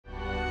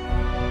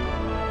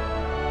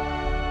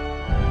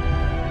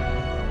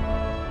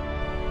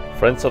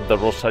friends of the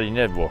Rosary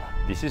Network.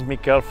 This is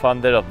Mikel,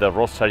 founder of the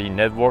Rosary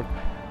Network,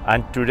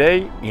 and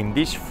today, in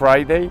this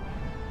Friday,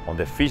 on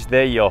the feast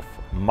day of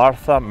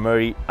Martha,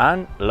 Mary,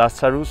 and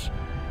Lazarus,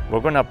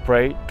 we're going to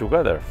pray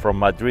together from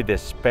Madrid,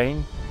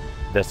 Spain,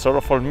 the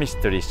sorrowful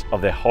mysteries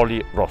of the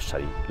Holy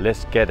Rosary.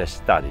 Let's get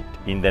started.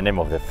 In the name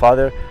of the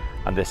Father,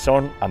 and the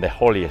Son, and the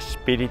Holy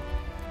Spirit.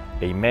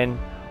 Amen.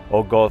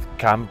 O God,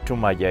 come to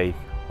my aid.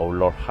 O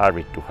Lord,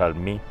 hurry to help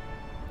me.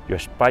 You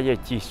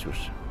inspired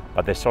Jesus,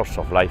 but the source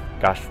of life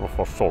gush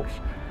for souls,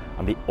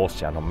 and the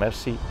ocean of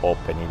mercy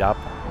open it up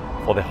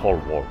for the whole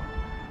world.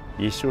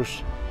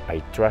 Jesus, I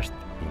trust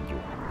in you.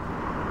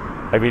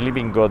 I believe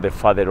in God the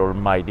Father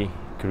Almighty,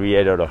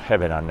 creator of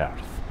heaven and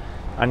earth,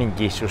 and in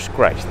Jesus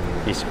Christ,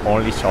 his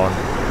only Son,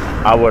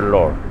 our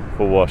Lord,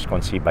 who was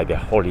conceived by the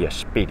Holy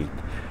Spirit,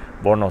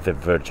 born of the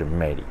Virgin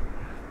Mary,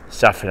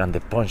 suffered under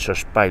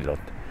Pontius Pilate,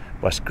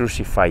 was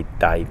crucified,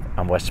 died,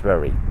 and was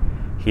buried.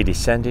 He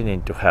descended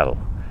into hell.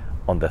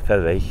 On the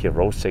third day he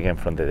rose again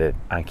from the dead,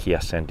 and he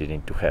ascended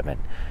into heaven,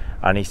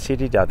 and is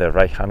seated at the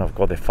right hand of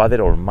God the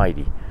Father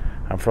Almighty,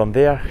 and from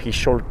there he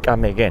shall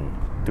come again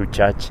to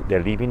judge the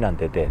living and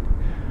the dead.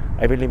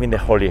 I believe in the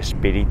Holy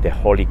Spirit, the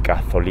Holy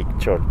Catholic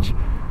Church,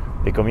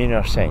 the communion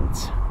of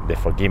saints, the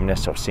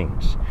forgiveness of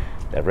sins,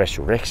 the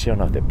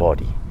resurrection of the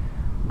body,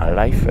 and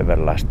life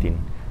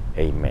everlasting.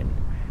 Amen.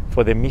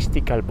 For the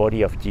mystical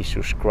body of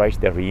Jesus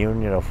Christ, the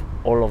reunion of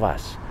all of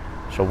us,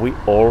 so we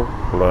all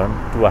learn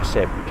to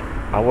accept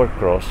our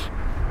cross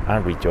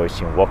and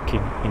rejoice in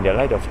walking in the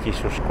light of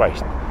Jesus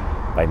Christ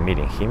by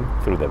meeting him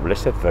through the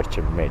Blessed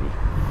Virgin Mary.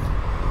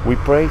 We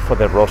pray for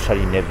the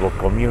Rosary Network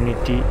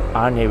community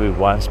and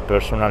everyone's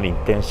personal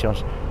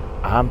intentions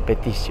and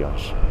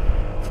petitions,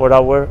 for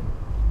our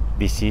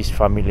deceased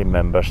family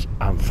members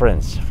and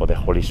friends, for the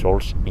holy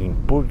souls in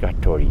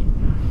purgatory,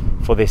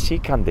 for the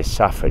sick and the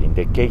suffering,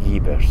 the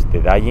caregivers, the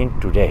dying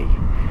today,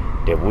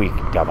 the weak,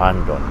 the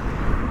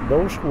abandoned,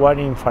 those who are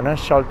in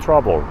financial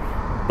trouble,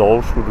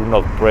 those who do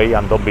not pray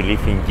and don't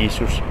believe in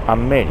Jesus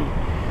and Mary.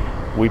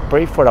 We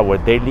pray for our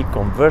daily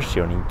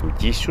conversion into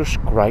Jesus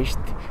Christ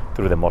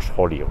through the Most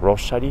Holy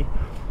Rosary.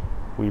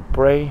 We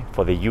pray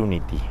for the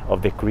unity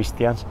of the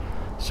Christians,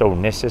 so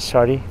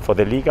necessary for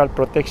the legal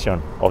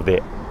protection of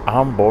the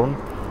unborn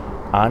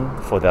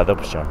and for the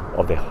adoption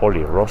of the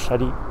Holy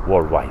Rosary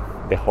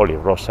worldwide. The Holy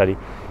Rosary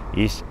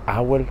is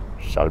our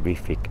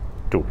salvific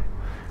tool.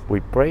 We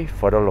pray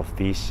for all of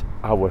this.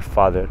 Our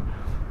Father,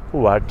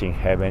 who art in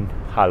heaven,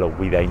 hallowed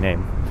be thy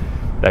name.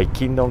 Thy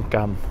kingdom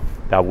come,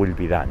 thy will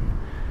be done,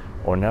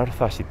 on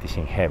earth as it is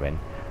in heaven.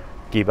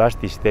 Give us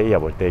this day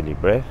our daily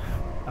bread,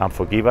 and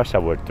forgive us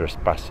our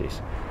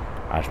trespasses,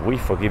 as we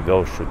forgive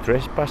those who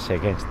trespass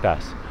against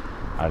us.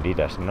 And lead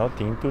us not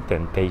into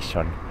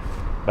temptation,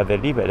 but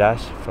deliver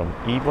us from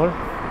evil.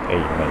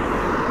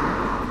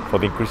 Amen. For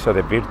the increase of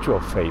the virtue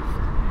of faith.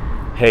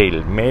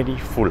 Hail Mary,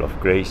 full of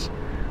grace,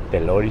 the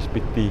Lord is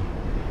with thee.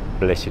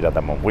 Blessed art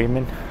among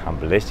women, and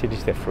blessed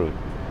is the fruit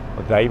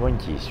of thy womb,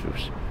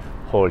 Jesus.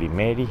 Holy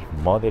Mary,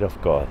 Mother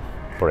of God,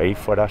 pray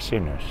for us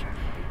sinners,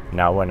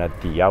 now and at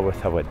the hour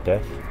of our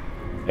death.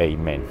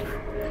 Amen.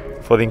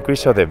 For the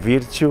increase of the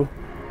virtue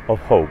of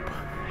hope.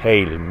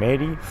 Hail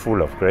Mary,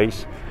 full of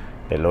grace,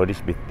 the Lord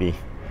is with thee.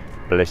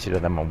 Blessed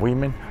art among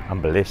women,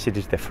 and blessed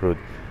is the fruit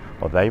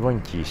of thy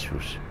womb,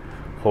 Jesus.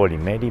 Holy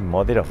Mary,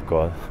 Mother of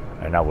God,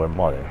 and our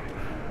Mother,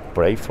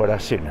 pray for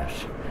us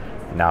sinners,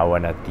 now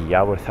and at the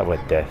hour of our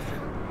death.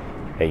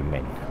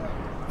 Amen.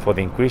 For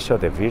the increase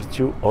of the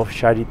virtue of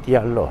charity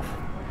and love.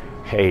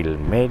 Hail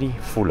Mary,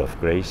 full of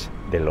grace,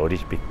 the Lord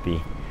is with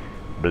thee.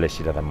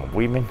 Blessed art among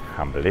women,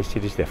 and blessed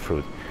is the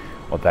fruit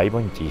of thy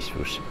womb,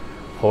 Jesus.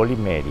 Holy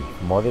Mary,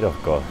 Mother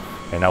of God,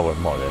 and our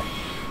Mother,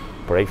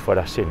 pray for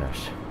us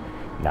sinners,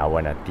 now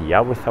and at the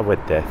hour of our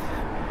death.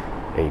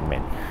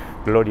 Amen.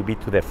 Glory be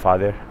to the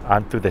Father,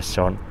 and to the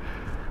Son,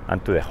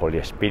 and to the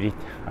Holy Spirit,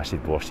 as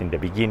it was in the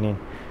beginning,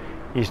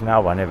 is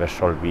now, and ever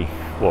shall be,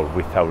 world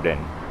without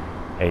end.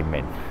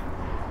 Amen.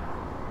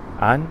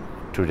 And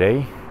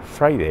today,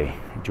 Friday,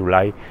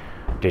 July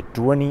the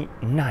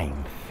 29th,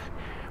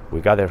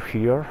 we gather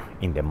here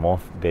in the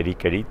month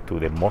dedicated to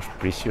the most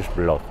precious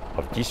blood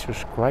of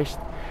Jesus Christ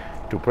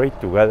to pray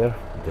together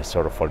the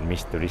sorrowful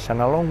mysteries.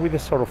 And along with the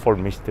sorrowful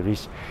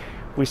mysteries,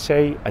 we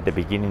say at the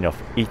beginning of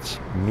each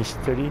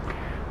mystery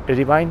the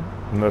Divine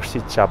Mercy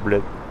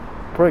Chaplet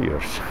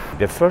prayers.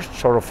 The first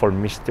sorrowful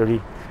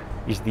mystery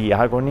is the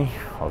agony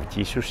of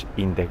Jesus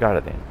in the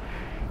garden.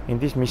 In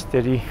this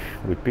mystery,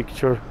 we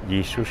picture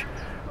Jesus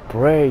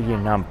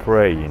praying and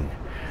praying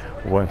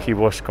when he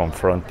was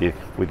confronted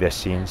with the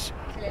sins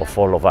of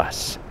all of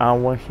us,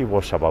 and when he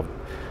was about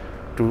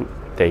to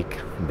take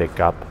the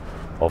cup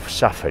of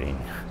suffering,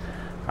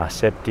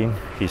 accepting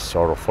his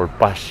sorrowful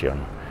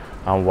passion,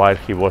 and while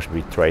he was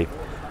betrayed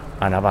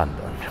and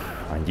abandoned.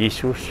 And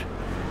Jesus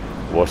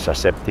was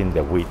accepting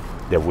the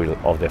will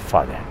of the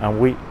Father, and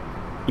we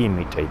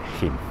imitate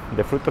him.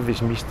 The fruit of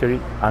this mystery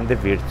and the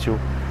virtue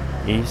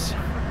is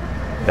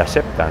the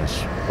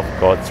acceptance of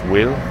God's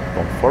will,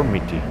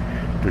 conformity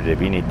to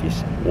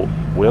divinity's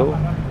will,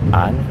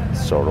 and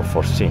sorrow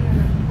for sin.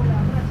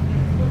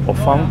 O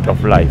fount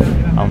of life,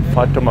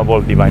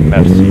 unfathomable divine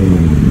mercy,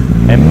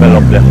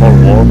 envelop the whole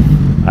world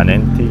and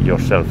empty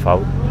yourself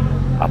out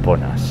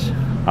upon us.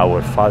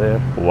 Our Father,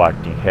 who art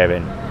in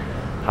heaven,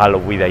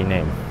 hallowed be thy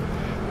name.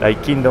 Thy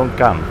kingdom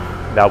come,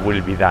 thy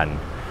will be done,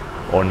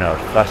 on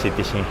earth as it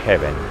is in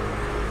heaven.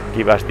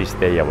 Give us this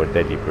day our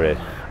daily bread,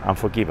 and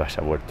forgive us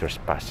our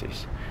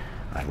trespasses,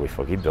 as we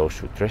forgive those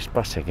who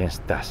trespass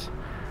against us.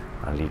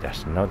 And lead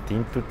us not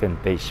into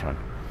temptation,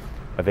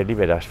 but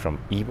deliver us from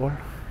evil.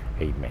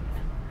 Amen.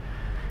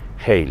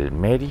 Hail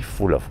Mary,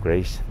 full of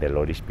grace, the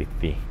Lord is with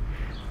thee.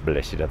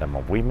 Blessed art thou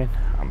among women,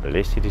 and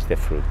blessed is the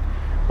fruit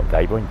of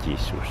thy womb,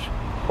 Jesus.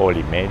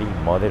 Holy Mary,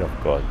 Mother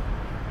of God,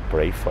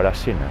 pray for us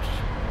sinners,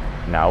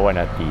 now and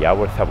at the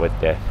hour of our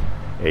death.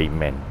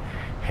 Amen.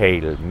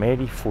 Hail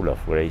Mary, full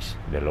of grace,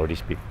 the Lord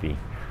is with thee.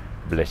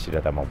 Blessed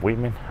art thou among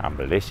women, and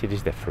blessed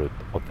is the fruit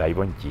of thy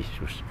womb,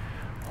 Jesus.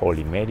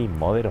 Holy Mary,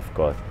 Mother of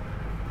God,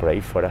 pray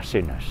for us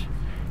sinners,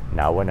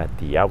 now and at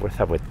the hour of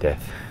our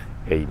death.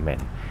 Amen.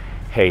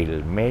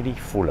 Hail Mary,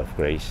 full of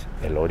grace,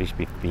 the Lord is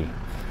with thee.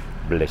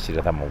 Blessed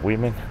art thou among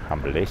women,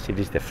 and blessed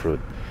is the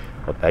fruit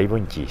of thy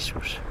womb,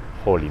 Jesus.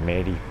 Holy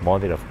Mary,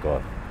 Mother of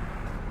God,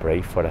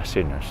 pray for us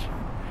sinners,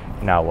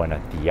 now and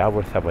at the hour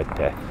of our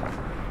death.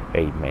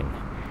 Amen.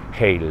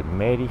 Hail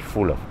Mary,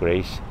 full of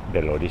grace,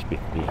 the Lord is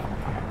with thee.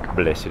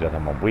 Blessed art thou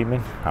among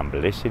women, and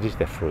blessed is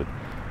the fruit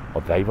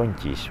of thy womb,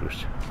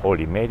 Jesus.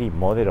 Holy Mary,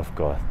 Mother of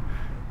God,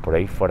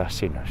 pray for us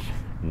sinners,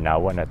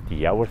 now and at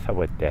the hour of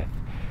our death.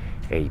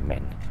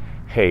 Amen.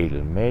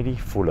 Hail Mary,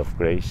 full of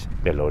grace,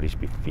 the Lord is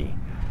with thee.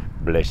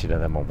 Blessed art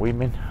thou among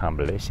women, and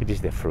blessed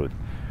is the fruit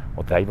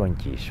of thy womb,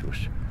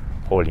 Jesus.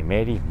 Holy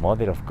Mary,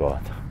 Mother of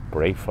God,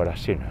 pray for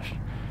us sinners,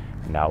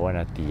 now and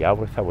at the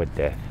hour of our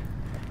death.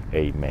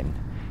 Amen.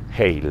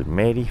 Hail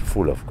Mary,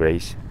 full of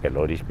grace, the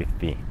Lord is with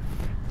thee.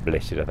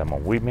 Blessed art thou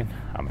among women,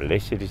 and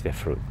blessed is the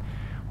fruit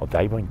of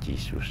thy womb,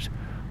 Jesus.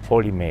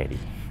 Holy Mary,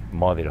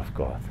 Mother of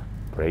God,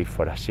 pray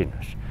for us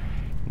sinners,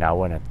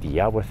 now and at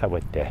the hour of our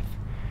death.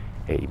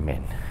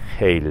 Amen.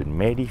 Hail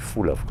Mary,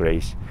 full of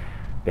grace,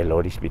 the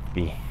Lord is with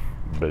thee.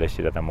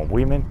 Blessed art thou among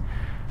women,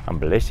 and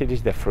blessed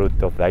is the fruit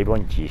of thy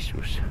womb,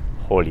 Jesus.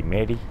 Holy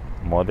Mary,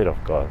 Mother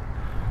of God,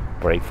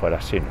 pray for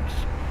us sinners,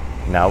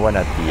 now and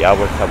at the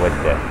hour of our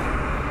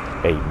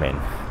death. Amen.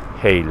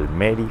 Hail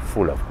Mary,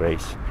 full of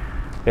grace,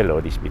 the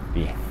Lord is with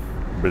thee.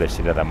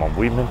 Blessed art thou among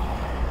women,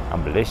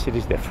 and blessed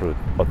is the fruit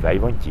of thy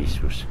womb,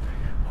 Jesus.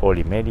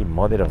 Holy Mary,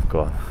 Mother of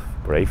God,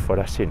 pray for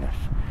us sinners,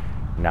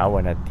 now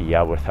and at the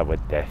hour of our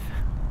death.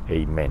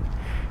 Amen.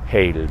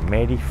 Hail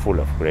Mary, full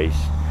of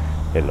grace,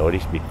 the Lord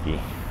is with thee.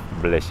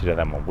 Blessed art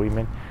thou among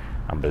women,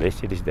 and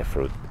blessed is the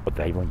fruit of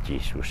thy womb,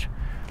 Jesus.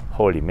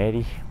 Holy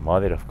Mary,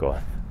 Mother of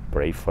God,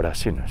 pray for us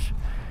sinners,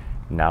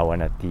 now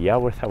and at the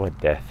hour of our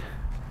death.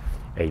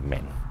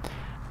 Amen.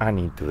 And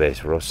in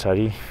today's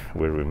Rosary,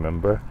 we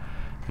remember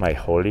my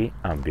holy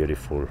and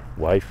beautiful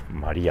wife,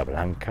 Maria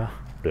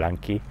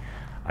Blanqui.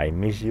 I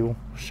miss you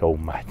so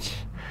much.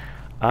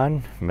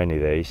 And many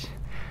days,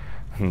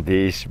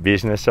 this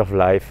business of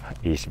life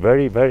is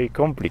very, very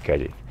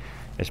complicated,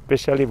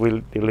 especially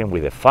with dealing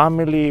with the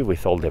family,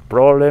 with all the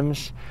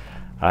problems.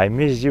 I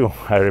miss you.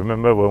 I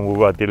remember when we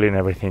were dealing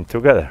everything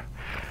together.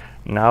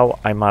 Now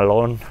I'm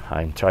alone.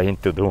 I'm trying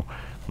to do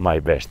my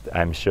best.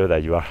 I'm sure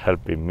that you are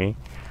helping me,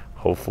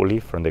 hopefully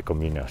from the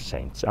Communion of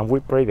Saints. And we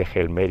pray the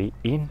Hail Mary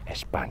in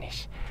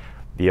Spanish.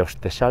 Dios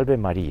te salve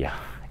María,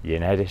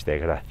 llena eres de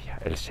gracia,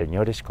 el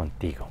Señor es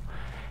contigo.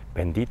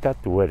 Bendita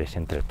tú eres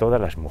entre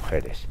todas las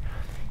mujeres,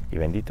 y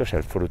bendito es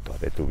el fruto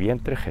de tu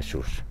vientre,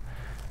 Jesús.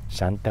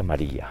 Santa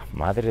María,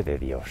 Madre de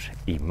Dios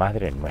y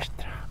Madre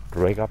nuestra,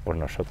 ruega por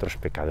nosotros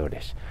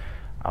pecadores,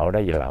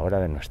 ahora y en la hora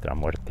de nuestra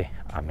muerte.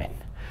 Amén.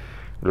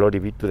 Glory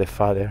be to the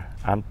Father,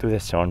 and to the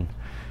Son,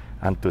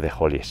 and to the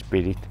Holy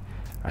Spirit,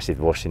 as it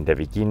was in the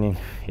beginning,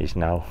 is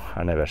now,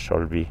 and ever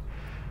shall be,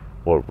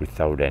 world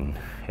without end.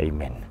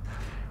 Amen.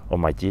 O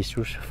my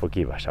Jesus,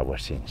 forgive us our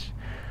sins,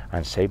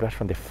 and save us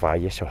from the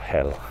fires of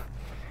hell.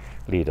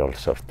 Lead all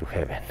souls to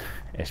heaven,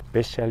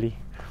 especially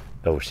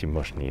those in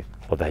most need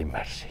of thy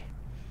mercy.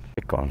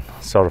 The second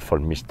sorrowful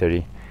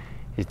mystery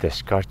is the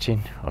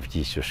scourging of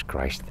Jesus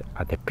Christ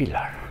at the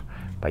pillar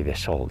by the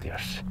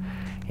soldiers.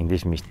 In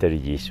this mystery,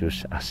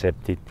 Jesus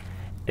accepted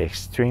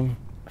extreme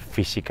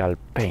physical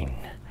pain,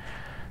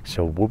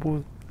 so we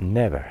would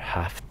never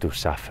have to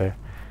suffer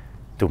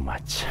too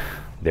much.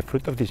 The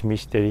fruit of this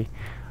mystery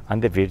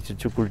and the virtue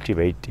to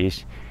cultivate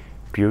is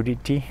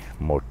purity,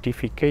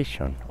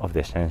 mortification of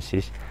the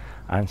senses,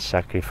 and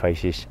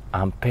sacrifices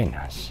and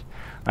penance.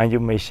 And you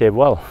may say,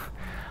 well,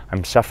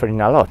 I'm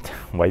suffering a lot.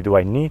 Why do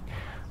I need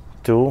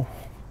to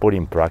put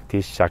in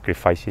practice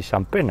sacrifices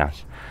and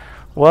penance?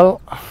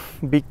 Well,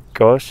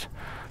 because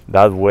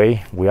that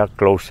way we are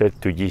closer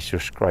to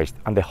Jesus Christ,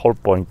 and the whole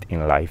point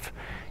in life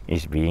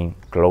is being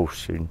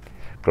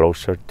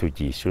closer to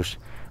Jesus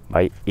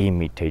by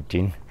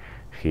imitating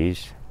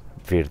his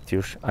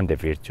virtues and the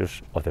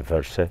virtues of the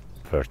Blessed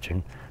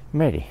Virgin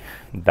Mary.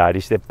 That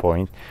is the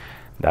point.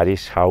 That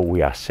is how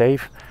we are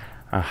saved,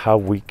 and how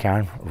we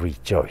can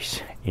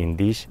rejoice in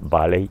this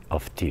valley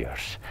of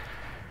tears.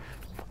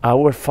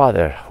 Our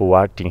Father, who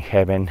art in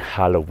heaven,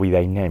 hallowed be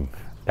thy name.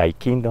 Thy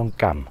kingdom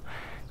come,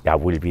 thy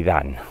will be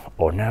done,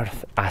 on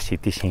earth as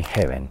it is in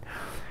heaven.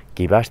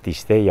 Give us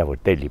this day our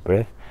daily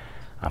bread,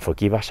 and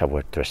forgive us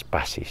our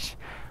trespasses,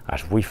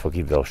 as we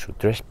forgive those who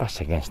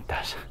trespass against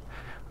us.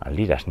 And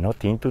lead us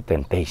not into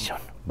temptation,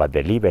 but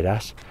deliver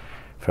us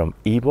from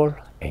evil.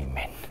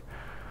 Amen.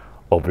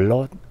 O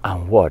blood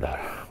and water,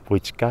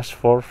 which cast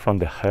forth from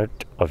the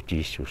heart of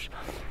Jesus,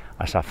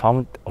 as a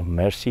fount of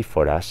mercy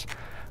for us,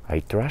 I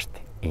trust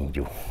in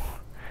you.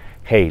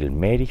 Hail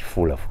Mary,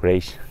 full of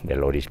grace, the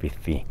Lord is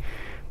with thee.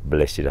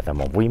 Blessed art thou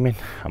among women,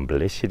 and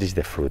blessed is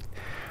the fruit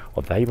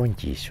of thy womb,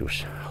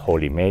 Jesus.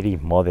 Holy Mary,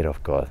 Mother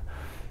of God,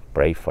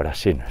 pray for us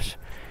sinners,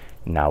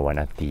 now and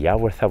at the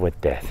hour of our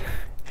death.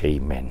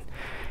 Amen.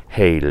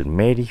 Hail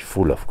Mary,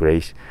 full of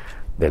grace,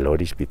 the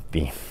Lord is with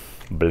thee.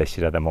 Blessed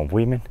art thou among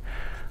women,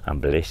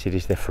 and blessed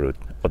is the fruit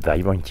of thy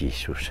womb,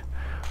 Jesus.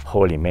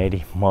 Holy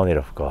Mary, Mother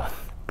of God,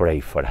 pray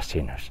for us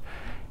sinners,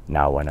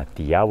 now and at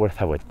the hour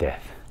of our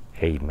death.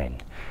 Amen.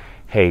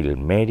 Hail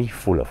Mary,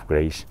 full of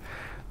grace,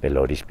 the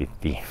Lord is with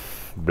thee.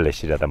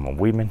 Blessed art thou among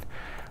women,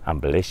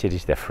 and blessed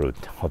is the fruit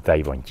of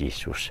thy womb,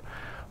 Jesus.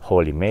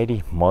 Holy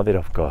Mary, Mother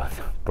of God,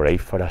 pray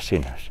for us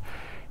sinners,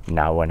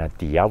 now and at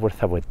the hour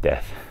of our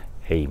death.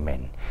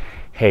 Amen.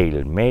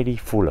 Hail Mary,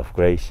 full of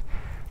grace,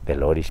 the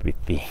Lord is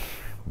with thee.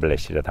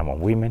 Blessed art thou among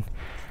women,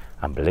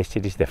 and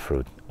blessed is the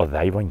fruit of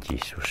thy womb,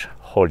 Jesus.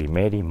 Holy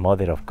Mary,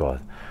 Mother of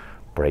God,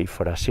 pray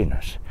for us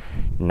sinners,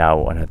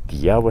 now and at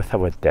the hour of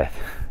our death.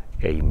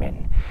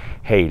 Amen.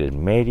 Hail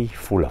Mary,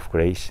 full of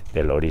grace,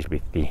 the Lord is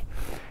with thee.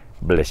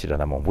 Blessed art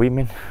thou among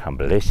women, and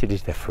blessed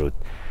is the fruit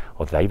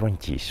of thy womb,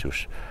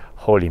 Jesus.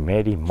 Holy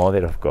Mary,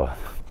 Mother of God,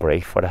 pray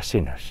for us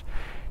sinners,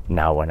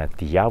 now and at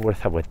the hour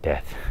of our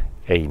death.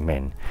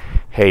 Amen.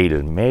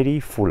 Hail Mary,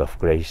 full of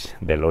grace,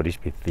 the Lord is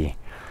with thee.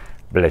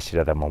 Blessed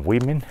art thou among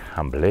women,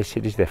 and blessed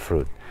is the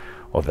fruit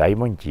of thy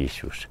womb,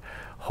 Jesus.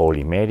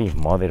 Holy Mary,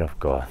 Mother of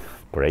God,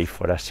 pray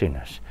for us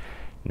sinners,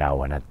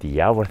 now and at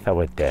the hour of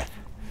our death.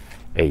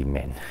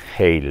 Amen.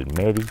 Hail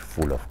Mary,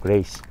 full of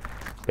grace,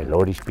 the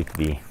Lord is with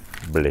thee.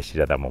 Blessed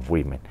art thou among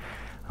women,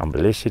 and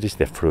blessed is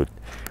the fruit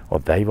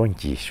of thy womb,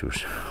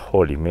 Jesus.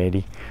 Holy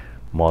Mary,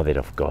 Mother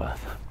of God,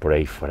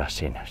 pray for us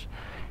sinners,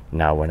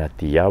 now and at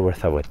the hour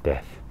of our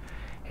death.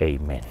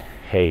 Amen.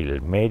 Hail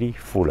Mary,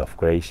 full of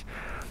grace,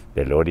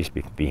 the Lord is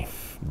with thee.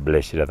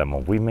 Blessed art thou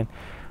among women,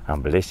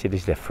 and blessed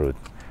is the fruit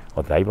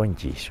of thy womb,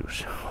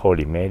 Jesus.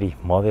 Holy Mary,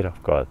 Mother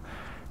of God,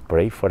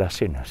 pray for us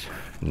sinners,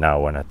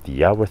 now and at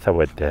the hour of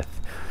our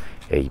death.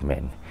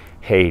 Amen.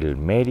 Hail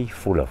Mary,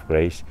 full of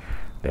grace,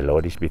 the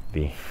Lord is with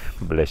thee.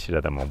 Blessed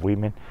art thou among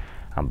women,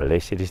 and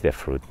blessed is the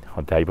fruit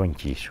of thy womb,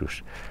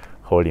 Jesus.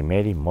 Holy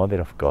Mary,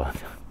 Mother of God,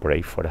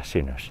 pray for us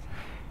sinners,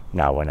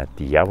 now and at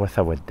the hour of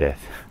our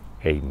death.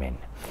 Amen.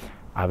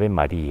 Ave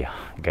Maria,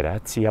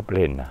 gratia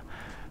plena,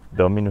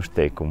 Dominus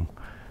tecum,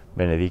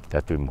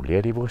 benedicta tui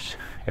mulieribus,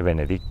 et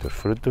benedictus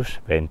fructus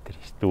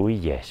ventris tui,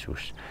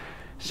 Iesus.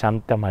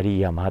 Santa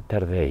Maria,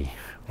 Mater Dei,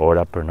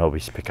 ora pro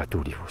nobis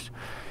peccaturibus,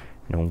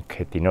 nunc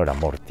et in hora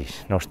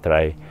mortis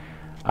nostrae.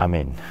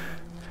 Amen.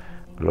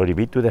 Glory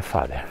be to the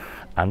Father,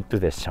 and to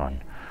the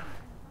Son,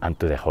 and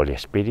to the Holy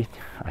Spirit,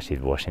 as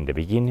it was in the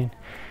beginning,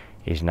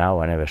 is now,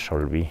 and ever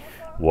shall be,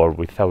 world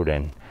without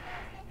end.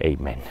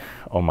 Amen.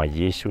 O my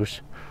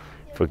Jesus,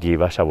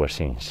 forgive us our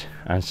sins,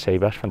 and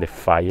save us from the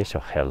fires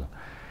of hell.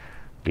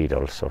 Lead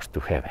all souls to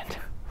heaven,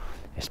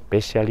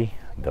 especially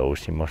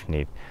those in most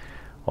need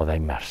of thy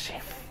mercy.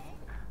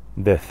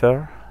 The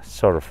third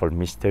sorrowful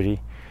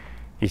mystery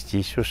is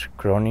Jesus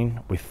crowning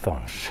with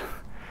thorns.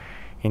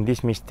 In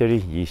this mystery,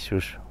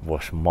 Jesus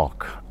was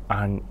mocked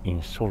and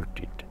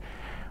insulted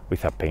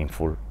with a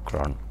painful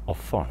crown of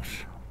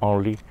thorns,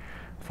 only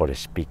for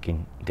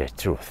speaking the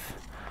truth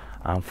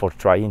and for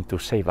trying to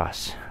save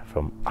us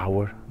from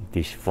our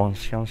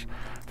dysfunctions,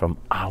 from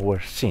our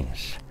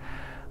sins.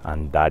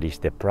 And that is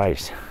the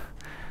price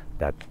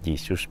that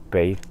Jesus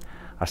paid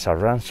as a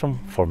ransom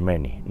for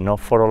many, not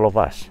for all of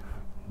us,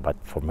 but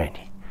for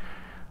many.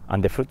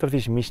 And the fruit of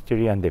this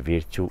mystery and the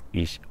virtue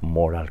is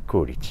moral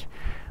courage.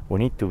 We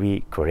need to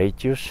be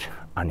courageous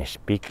and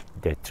speak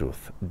the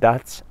truth.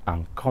 That's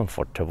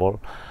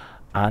uncomfortable,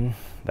 and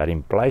that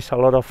implies a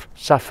lot of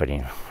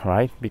suffering,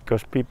 right?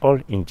 Because people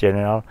in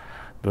general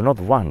do not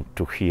want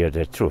to hear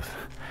the truth.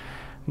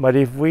 But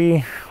if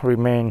we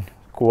remain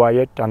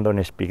quiet and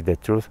don't speak the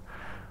truth,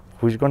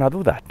 who's going to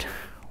do that?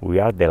 We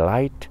are the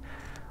light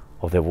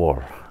of the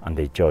world and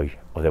the joy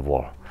of the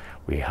world.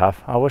 We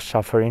have our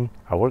suffering,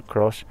 our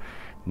cross,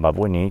 but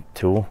we need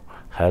to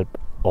help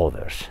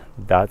others.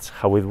 That's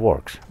how it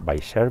works, by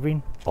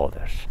serving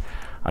others.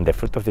 And the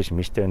fruit of this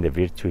mystery and the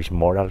virtue is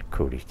moral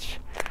courage.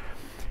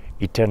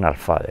 Eternal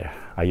Father,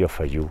 I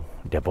offer you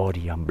the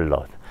body and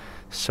blood,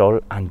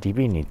 soul and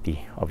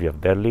divinity of your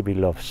dearly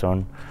beloved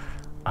Son,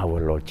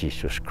 our Lord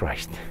Jesus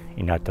Christ,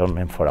 in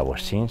atonement for our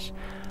sins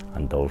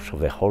and those of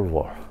the whole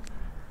world.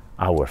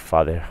 Our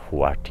Father,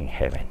 who art in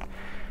heaven,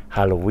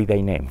 hallowed be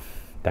thy name.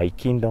 Thy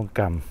kingdom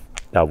come,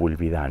 thy will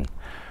be done,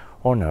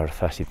 on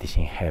earth as it is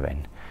in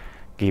heaven.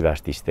 Give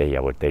us this day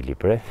our daily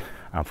bread,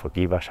 and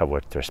forgive us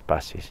our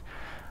trespasses,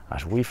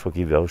 as we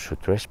forgive those who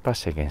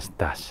trespass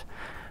against us.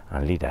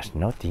 And lead us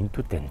not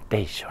into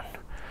temptation,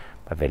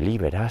 but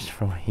deliver us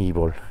from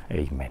evil.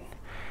 Amen.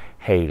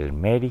 Hail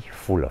Mary,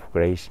 full of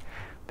grace,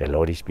 the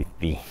Lord is with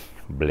thee.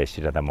 Blessed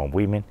art thou among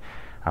women,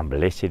 and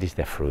blessed is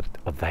the fruit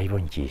of thy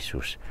womb,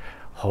 Jesus.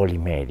 Holy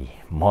Mary,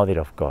 Mother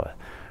of God,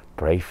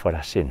 pray for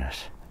us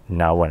sinners,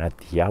 now and at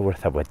the hour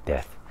of our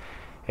death.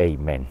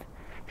 Amen.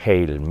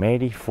 Hail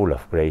Mary, full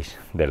of grace,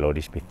 the Lord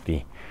is with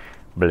thee.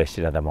 Blessed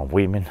art thou among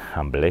women,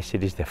 and blessed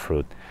is the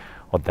fruit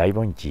of thy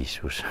womb,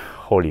 Jesus.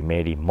 Holy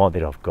Mary,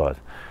 Mother of God,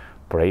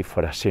 pray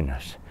for us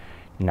sinners,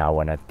 now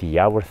and at the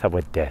hour of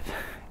our death.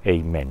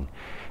 Amen.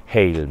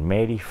 Hail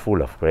Mary,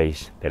 full of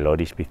grace, the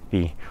Lord is with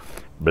thee.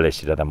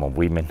 Blessed art thou among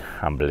women,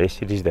 and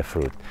blessed is the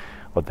fruit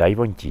of thy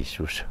womb,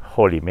 Jesus.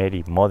 Holy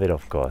Mary, Mother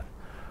of God,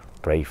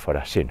 pray for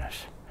us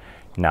sinners,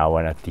 now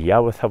and at the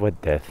hour of our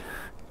death.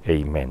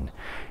 Amen.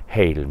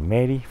 Hail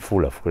Mary,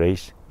 full of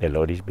grace, the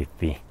Lord is with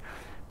thee.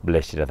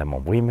 Blessed art thou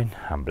among women,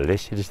 and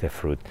blessed is the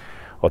fruit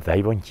of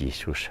thy womb,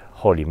 Jesus.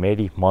 Holy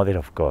Mary, Mother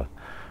of God,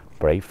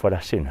 pray for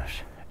us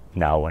sinners,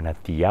 now and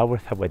at the hour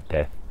of our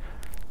death.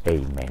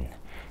 Amen.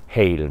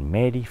 Hail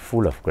Mary,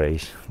 full of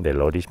grace, the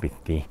Lord is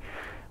with thee.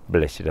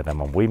 Blessed art thou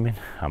among women,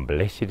 and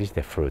blessed is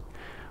the fruit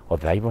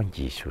of thy womb,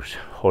 Jesus.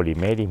 Holy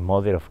Mary,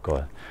 Mother of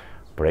God,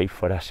 pray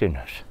for us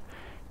sinners,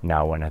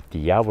 now and at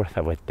the hour of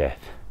our death.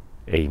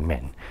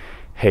 Amen.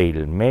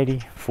 Hail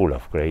Mary, full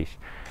of grace,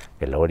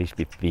 the Lord is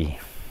with thee.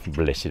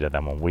 Blessed art thou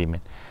among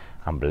women,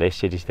 and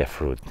blessed is the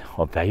fruit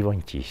of thy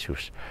womb,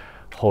 Jesus.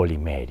 Holy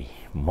Mary,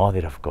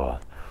 Mother of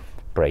God,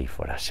 pray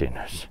for us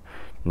sinners,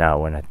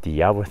 now and at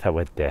the hour of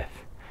our death.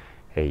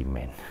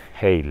 Amen.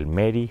 Hail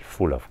Mary,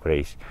 full of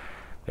grace,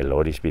 the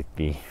Lord is with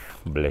thee.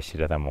 Blessed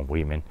art thou among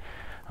women,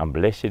 and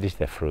blessed is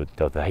the fruit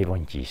of thy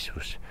womb,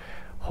 Jesus.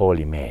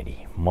 Holy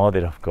Mary,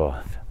 Mother of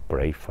God,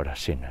 pray for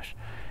us sinners,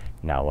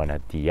 now and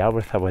at the hour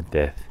of our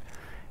death.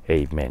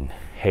 Amen.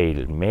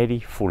 Hail Mary,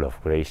 full of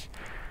grace,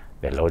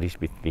 the Lord is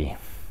with thee.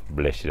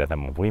 Blessed art thou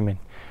among women,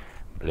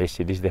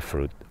 blessed is the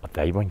fruit of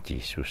thy womb,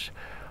 Jesus.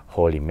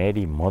 Holy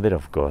Mary, Mother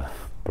of God,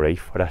 pray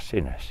for us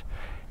sinners,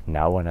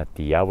 now and at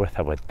the hour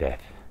of our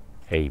death.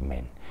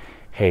 Amen.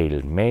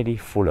 Hail Mary,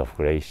 full of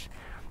grace,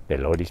 the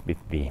Lord is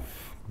with thee.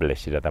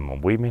 Blessed art thou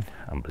among women,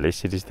 and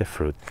blessed is the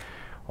fruit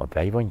of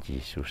thy womb,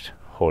 Jesus.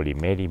 Holy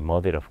Mary,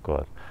 Mother of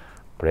God,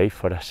 pray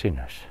for us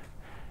sinners,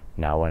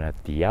 now and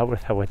at the hour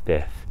of our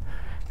death.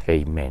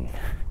 Amen.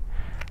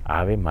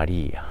 Ave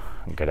Maria,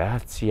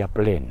 gratia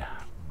plena,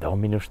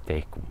 Dominus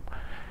tecum,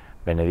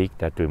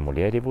 benedicta tui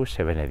mulieribus,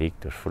 et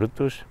benedictus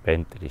fructus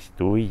ventris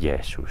tui,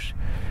 Iesus.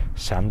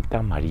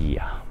 Santa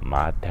Maria,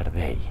 Mater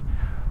Dei,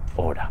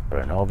 ora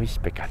pro nobis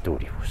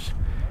peccatoribus,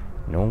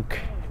 nunc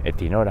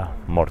et in hora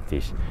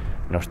mortis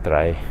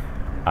nostrae.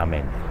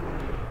 Amen.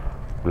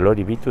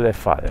 Glory be to the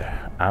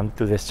Father, and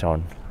to the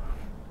Son,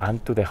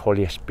 and to the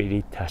Holy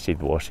Spirit, as it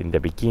was in the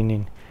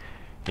beginning,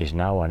 is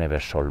now, and ever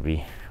shall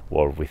be,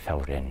 world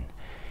without end.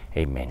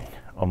 Amen.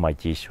 O my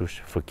Jesus,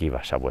 forgive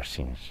us our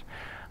sins,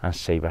 and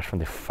save us from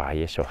the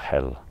fires of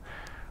hell.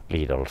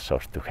 Lead all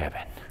souls to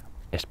heaven,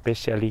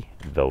 especially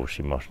those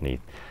in most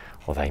need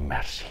of thy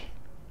mercy.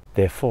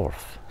 The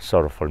fourth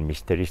sorrowful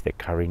mystery is the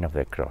carrying of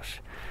the cross.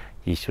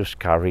 Jesus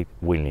carried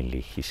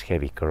willingly his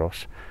heavy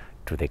cross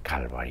to the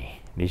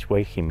Calvary. This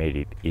way he made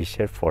it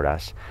easier for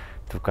us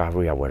to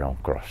carry our own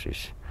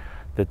crosses.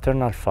 The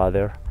Eternal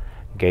Father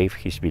gave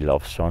his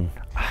beloved Son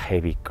a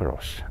heavy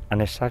cross,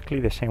 and exactly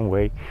the same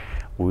way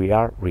we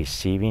are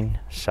receiving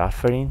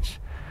sufferings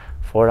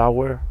for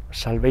our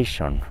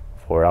salvation,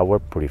 for our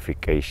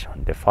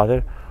purification. The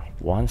Father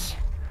wants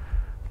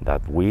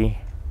that we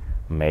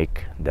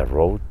make the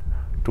road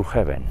to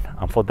heaven,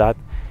 and for that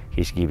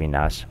he's giving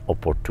us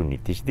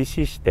opportunities. This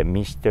is the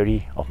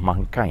mystery of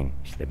mankind.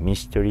 It's the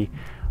mystery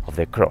of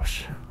the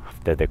cross.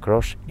 After the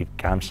cross it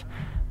comes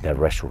the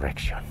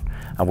resurrection,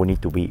 and we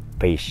need to be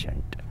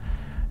patient.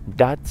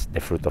 That's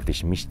the fruit of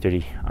this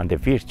mystery, and the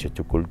virtue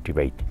to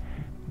cultivate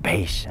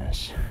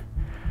patience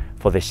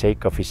for the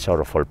sake of his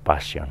sorrowful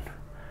passion.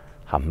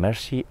 Have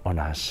mercy on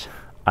us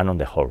and on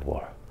the whole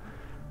world.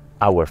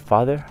 Our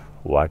Father,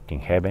 who art in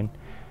heaven,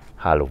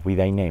 hallowed be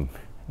thy name.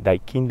 Thy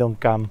kingdom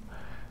come,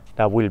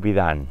 thy will be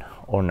done,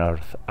 on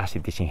earth as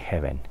it is in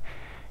heaven.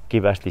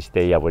 Give us this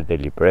day our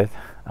daily bread,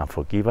 and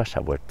forgive us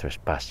our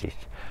trespasses,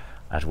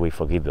 as we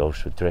forgive those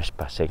who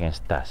trespass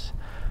against us.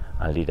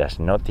 And lead us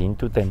not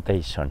into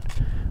temptation,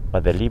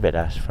 but deliver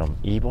us from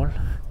evil.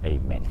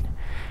 Amen.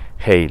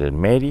 Hail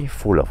Mary,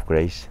 full of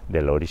grace,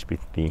 the Lord is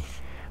with thee.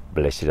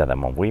 Blessed art thou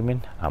among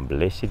women, and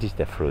blessed is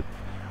the fruit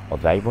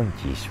of thy womb,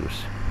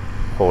 Jesus.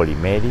 Holy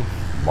Mary,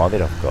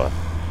 Mother of God,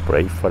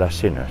 pray for us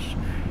sinners,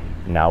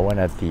 now and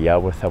at the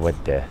hour of our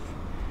death.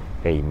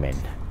 Amen.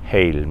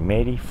 Hail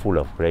Mary, full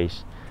of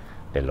grace,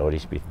 the Lord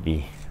is with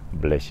thee.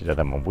 Blessed art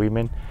thou among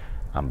women,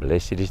 and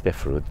blessed is the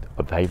fruit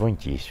of thy womb,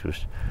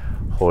 Jesus.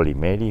 Holy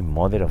Mary,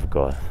 Mother of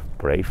God,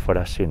 pray for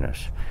us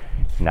sinners,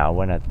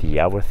 now and at the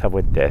hour of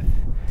our death.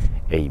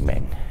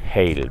 Amen.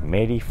 Hail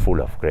Mary,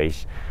 full of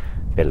grace,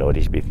 the Lord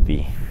is with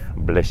thee.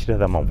 Blessed art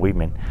thou among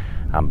women,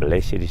 and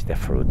blessed is the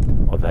fruit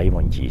of thy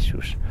womb,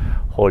 Jesus.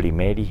 Holy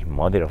Mary,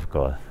 Mother of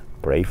God,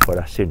 pray for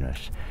us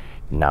sinners,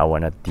 now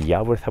and at the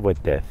hour of our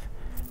death.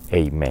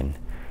 Amen.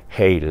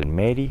 Hail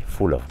Mary,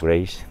 full of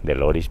grace, the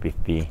Lord is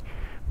with thee.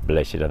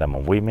 Blessed art thou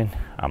among women,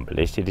 and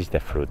blessed is the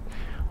fruit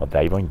of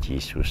thy womb,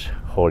 Jesus.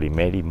 Holy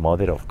Mary,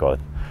 Mother of God,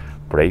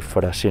 pray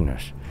for us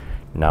sinners,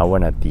 now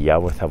and at the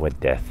hour of our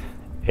death.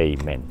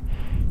 Amen.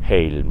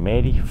 Hail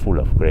Mary, full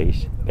of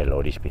grace, the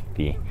Lord is with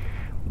thee.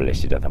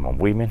 Blessed art thou among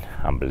women,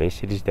 and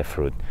blessed is the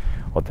fruit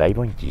of thy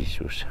womb,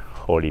 Jesus.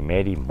 Holy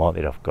Mary,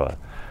 Mother of God,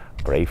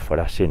 pray for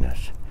us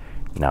sinners,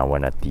 now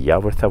and at the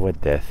hour of our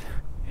death.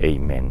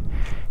 Amen.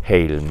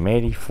 Hail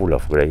Mary, full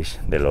of grace,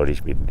 the Lord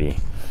is with thee.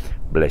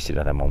 Blessed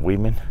art thou among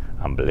women,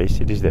 and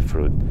blessed is the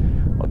fruit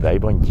of thy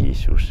womb,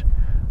 Jesus.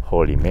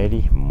 Holy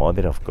Mary,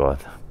 Mother of God,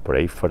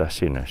 pray for us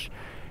sinners,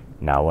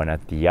 now and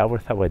at the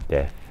hour of our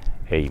death.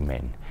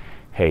 Amen.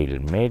 Hail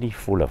Mary,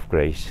 full of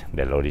grace,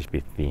 the Lord is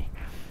with thee.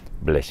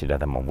 Blessed art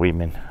thou among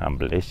women, and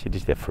blessed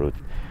is the fruit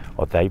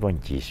of thy womb,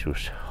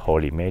 Jesus.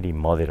 Holy Mary,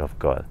 Mother of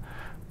God,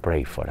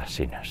 pray for us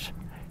sinners,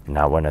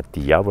 now and at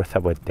the hour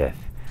of our death.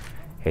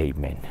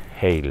 Amen.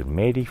 Hail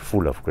Mary,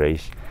 full of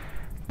grace,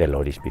 the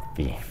Lord is with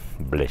thee.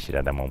 Blessed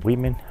art thou among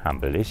women, and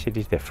blessed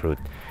is the fruit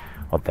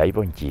of thy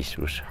womb,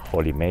 Jesus.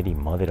 Holy Mary,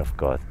 Mother of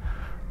God,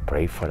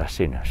 pray for us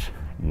sinners,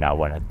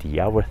 now and at the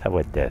hour of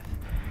our death.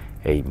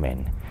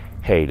 Amen.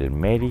 Hail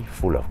Mary,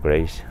 full of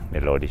grace,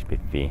 the Lord is with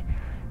thee.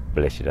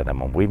 Blessed art thou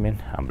among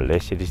women, and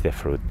blessed is the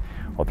fruit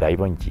of thy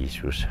womb,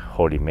 Jesus.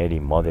 Holy Mary,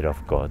 Mother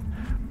of God,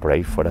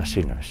 pray for us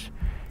sinners,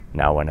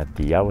 now and at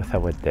the hour of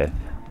our death.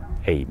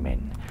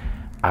 Amen.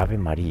 Ave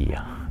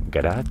Maria,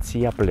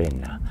 gratia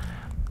plena,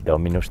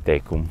 Dominus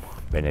tecum,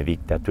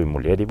 benedicta tui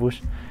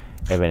mulieribus,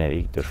 et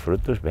benedictus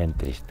fructus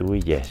ventris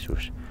tui,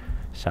 Iesus.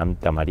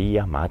 Santa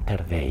Maria,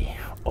 Mater Dei,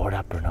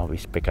 ora pro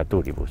nobis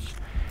peccatoribus,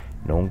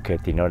 nunc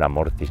et in hora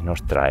mortis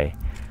nostrae.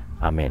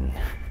 Amen.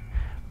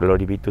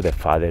 Glory be to the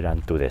Father,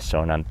 and to the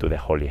Son, and to the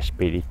Holy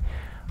Spirit,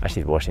 as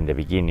it was in the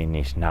beginning,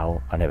 is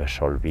now, and ever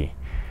shall be,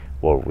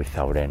 world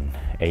without end.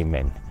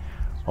 Amen.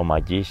 O my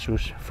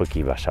Jesus,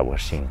 forgive us our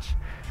sins,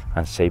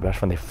 and save us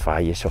from the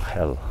fires of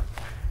hell.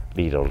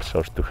 Lead all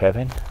souls to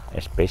heaven,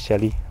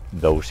 especially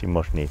those in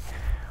most need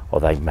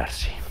of thy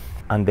mercy.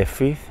 And the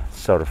fifth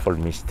sorrowful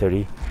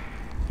mystery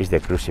is the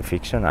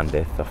crucifixion and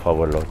death of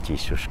our Lord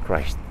Jesus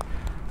Christ.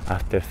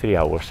 After 3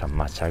 hours of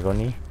much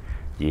agony,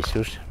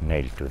 Jesus,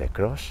 nailed to the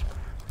cross,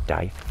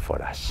 died for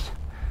us.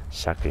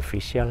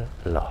 Sacrificial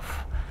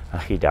love.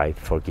 And he died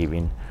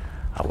forgiving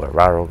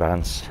our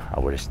arrogance,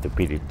 our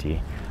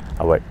stupidity,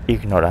 our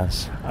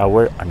ignorance,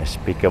 our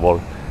unspeakable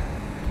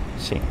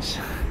sins.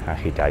 And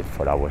he died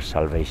for our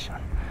salvation.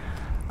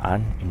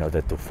 And in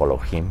order to follow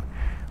him,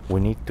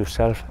 we need to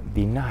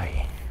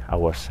self-deny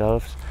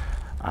ourselves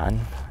and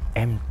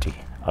empty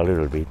a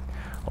little bit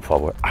of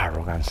our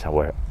arrogance,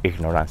 our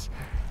ignorance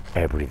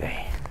every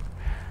day.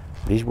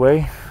 This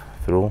way,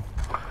 through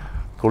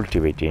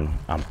cultivating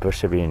and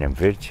persevering in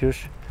virtues,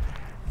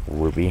 we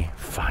will be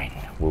fine.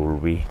 We will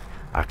be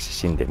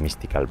accessing the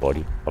mystical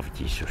body of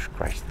Jesus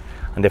Christ.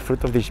 And the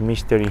fruit of this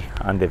mystery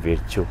and the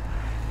virtue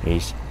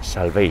is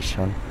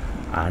salvation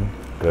and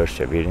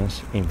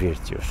perseverance in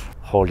virtues.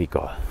 Holy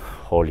God,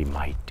 Holy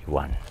Mighty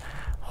One,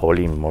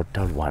 Holy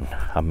Immortal One,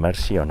 have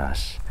mercy on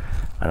us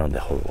and on the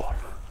whole world.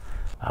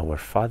 Our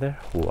Father,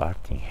 who art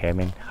in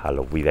heaven,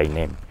 hallowed be thy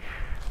name.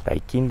 Thy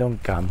kingdom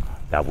come,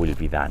 thy will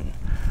be done,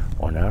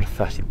 on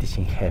earth as it is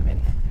in heaven.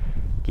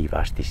 Give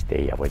us this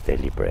day our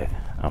daily bread,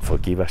 and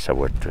forgive us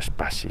our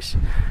trespasses,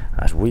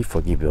 as we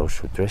forgive those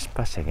who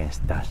trespass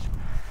against us.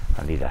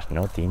 And lead us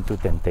not into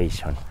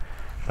temptation,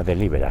 but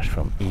deliver us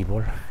from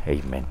evil.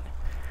 Amen.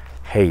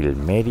 Hail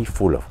Mary,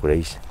 full of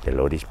grace, the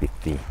Lord is with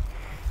thee.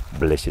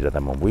 Blessed art thou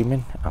among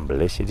women, and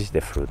blessed is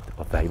the fruit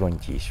of thy womb,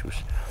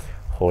 Jesus.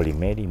 Holy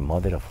Mary,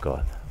 Mother of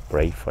God,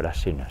 pray for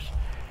us sinners,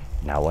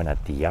 now and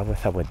at the hour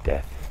of our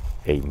death.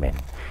 Amen.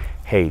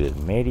 Hail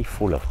Mary,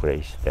 full of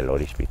grace, the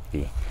Lord is with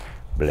thee.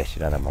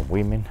 Blessed art thou among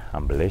women,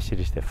 and blessed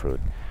is the fruit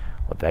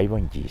of thy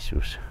womb,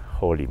 Jesus.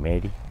 Holy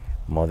Mary,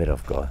 Mother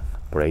of God,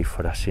 pray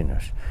for us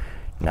sinners,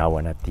 now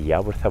and at the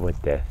hour of our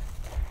death.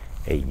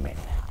 Amen.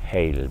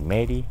 Hail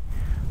Mary,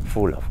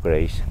 full of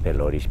grace, the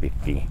Lord is with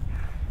thee.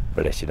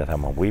 Blessed art thou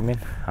among women,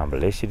 and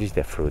blessed is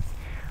the fruit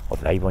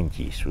of thy womb,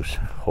 Jesus.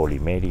 Holy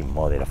Mary,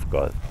 Mother of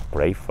God,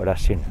 pray for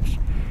us sinners,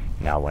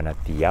 now and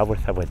at the hour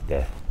of our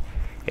death.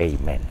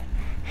 Amen.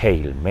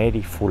 Hail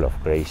Mary, full of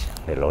grace,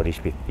 the Lord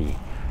is with thee.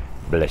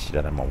 Blessed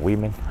art thou among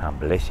women, and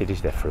blessed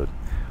is the fruit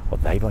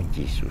of thy womb,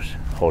 Jesus.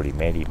 Holy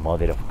Mary,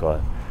 Mother of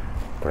God,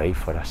 pray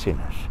for us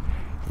sinners,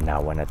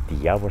 now and at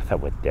the hour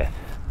of our death.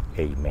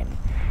 Amen.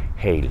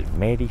 Hail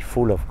Mary,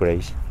 full of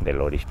grace, the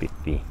Lord is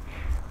with thee.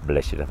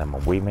 Blessed art thou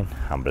among women,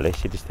 and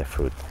blessed is the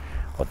fruit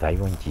of thy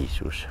womb,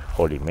 Jesus.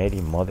 Holy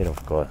Mary, Mother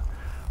of God,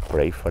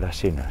 pray for us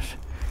sinners,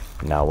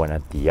 now and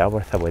at the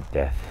hour of our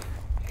death.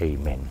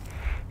 Amen.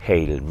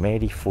 Hail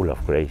Mary, full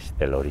of grace,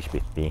 the Lord is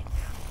with thee.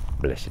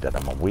 blessed art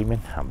among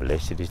women, and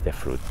blessed is the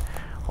fruit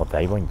of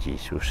thy womb,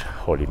 Jesus.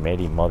 Holy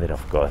Mary, Mother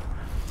of God,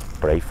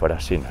 pray for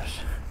us sinners,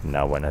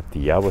 now and at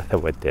the hour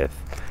of our death.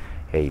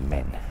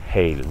 Amen.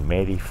 Hail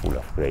Mary, full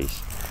of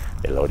grace,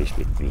 the Lord is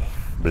with thee.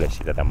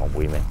 Blessed art among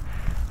women,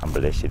 and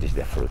blessed is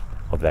the fruit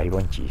of thy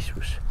womb,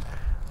 Jesus.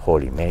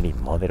 Holy Mary,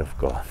 Mother of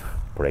God,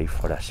 pray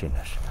for us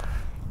sinners,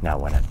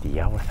 now and at the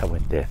hour of our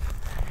death.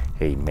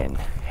 Amen.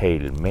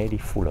 Hail Mary,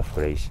 full of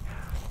grace,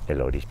 the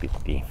Lord is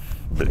with thee.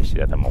 Blessed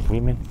art among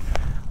women,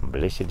 and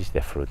blessed is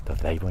the fruit of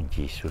thy womb,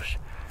 Jesus.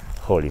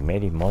 Holy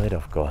Mary, Mother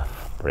of God,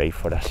 pray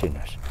for us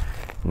sinners,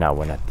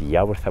 now and at the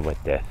hour of our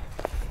death.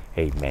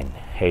 Amen.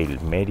 Hail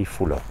Mary,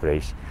 full of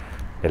grace,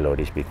 the Lord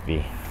is with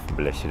thee.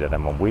 Blessed art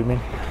among women,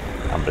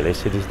 and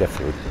blessed is the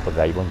fruit of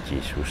thy womb,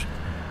 Jesus.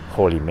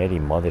 Holy Mary,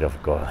 Mother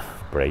of God,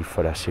 pray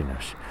for us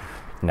sinners,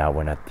 now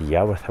and at the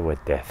hour of our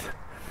death.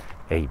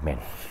 Amen.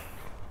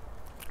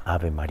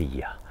 Ave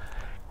Maria,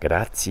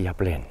 gratia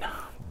plena,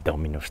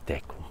 Dominus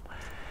tecum,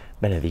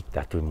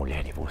 benedicta tui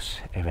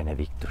mulieribus, et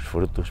benedictus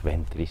fructus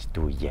ventris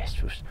tui,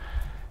 Iesus.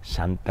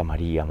 Santa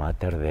Maria,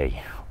 Mater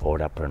Dei,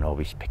 ora pro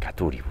nobis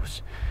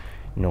peccatoribus,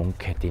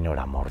 nunc et in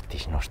hora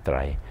mortis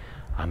nostrae.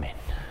 Amen.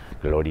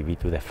 Glory be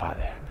to the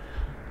Father,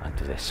 and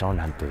to the Son,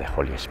 and to the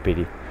Holy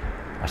Spirit,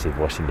 as it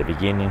was in the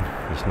beginning,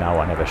 is now,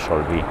 and ever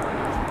shall be,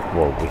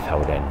 world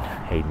without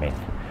end. Amen.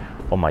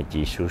 O my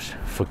Jesus,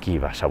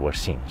 forgive us our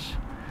sins,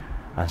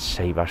 and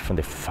save us from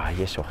the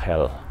fires of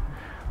hell.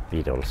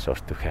 Lead all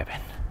souls to heaven,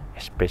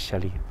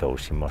 especially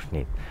those in most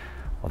need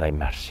of thy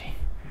mercy.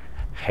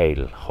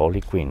 Hail, Holy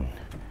Queen,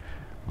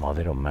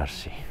 Mother of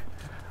Mercy,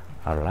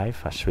 our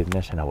life, our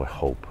sweetness, and our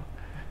hope.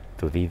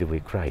 To thee do we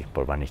cry,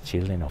 poor banished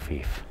children of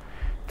Eve.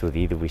 To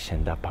thee do we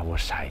send up our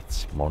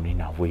sighs,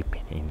 mourning and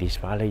weeping, in this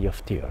valley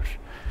of tears.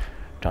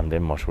 Turn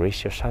then, most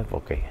gracious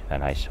Advocate,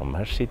 thine eyes of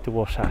mercy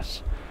towards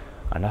us,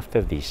 and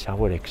after this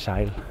our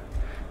exile,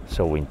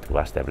 sow into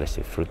us the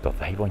blessed fruit of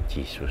thy womb,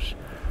 Jesus.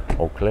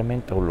 O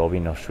clement, O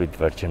loving, O sweet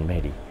Virgin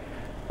Mary,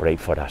 pray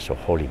for us, O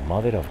Holy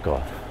Mother of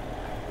God,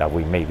 that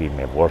we may be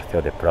made worthy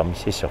of the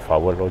promises of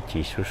our Lord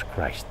Jesus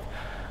Christ.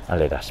 And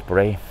let us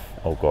pray,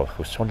 O God,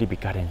 whose only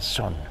begotten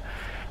Son,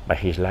 by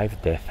his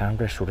life, death, and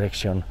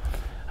resurrection,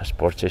 has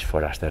purchased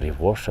for us the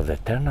rewards of the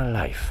eternal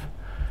life.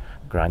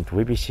 Grant,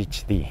 we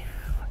beseech thee,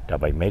 that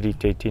by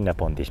meditating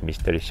upon these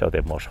mysteries of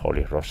the most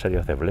holy Rosary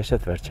of the Blessed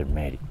Virgin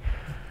Mary,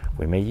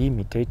 we may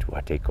imitate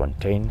what they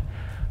contain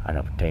and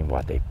obtain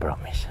what they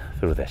promise,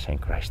 through the same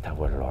Christ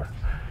our Lord.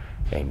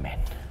 Amen.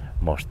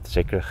 Most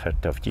Sacred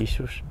Heart of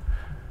Jesus,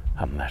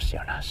 have mercy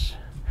on us.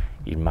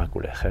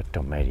 Immaculate Heart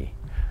of Mary,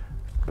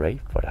 pray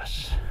for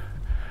us.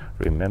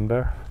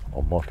 Remember,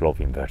 O most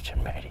loving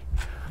Virgin Mary,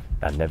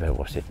 that never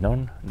was it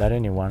known that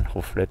anyone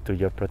who fled to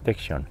your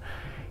protection,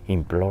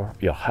 implored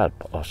your help,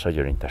 or sought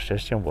your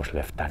intercession was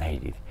left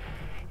unaided.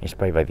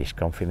 Inspired by this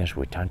confidence,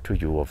 we turn to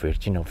you, O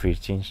Virgin of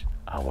Virgins,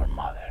 our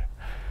Mother.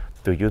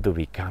 To you do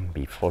we come,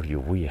 before you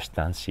we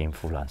stand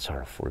sinful and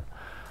sorrowful.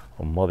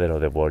 O Mother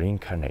of the Word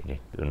incarnated,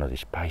 do not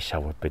despise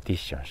our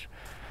petitions,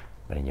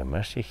 but in your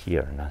mercy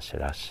hear and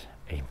answer us.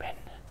 Amen.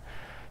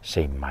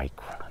 Saint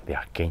Michael, the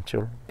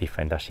Archangel,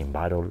 defend us in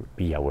battle,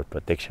 be our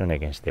protection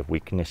against the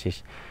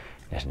weaknesses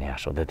and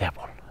snares of the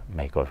devil.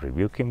 May God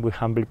rebuke him, we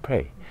humbly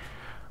pray.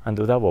 And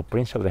do thou, O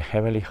Prince of the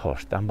heavenly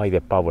host, and by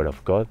the power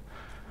of God,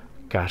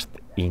 cast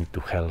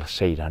into hell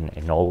Satan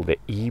and all the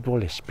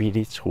evil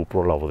spirits who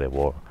prowl over the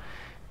world,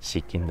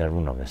 seeking the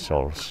ruin of the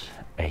souls.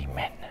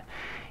 Amen.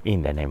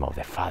 In the name of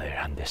the Father,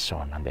 and the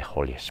Son, and the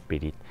Holy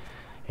Spirit.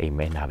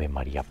 Amen. Ave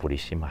Maria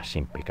Purísima,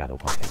 sin pecado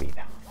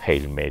concebida.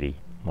 Hail Mary,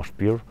 most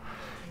pure,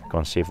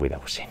 conceived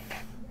without sin.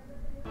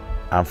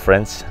 And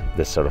friends,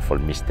 the sorrowful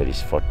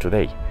mysteries for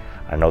today.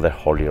 Another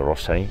Holy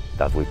Rosary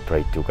that we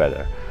pray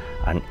together.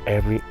 And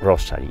every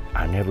Rosary,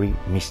 and every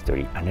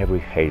mystery, and every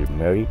Hail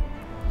Mary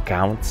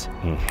counts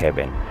in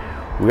heaven.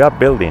 We are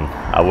building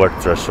our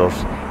treasures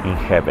in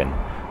heaven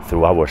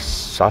through our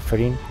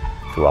suffering,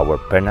 through our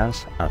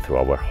penance, and through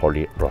our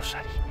Holy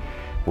Rosary.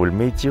 We'll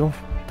meet you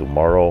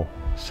tomorrow,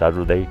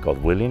 Saturday,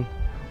 God willing,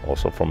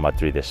 also from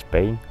Madrid,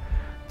 Spain,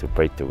 to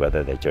pray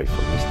together the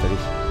joyful mysteries.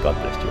 God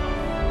bless you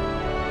all.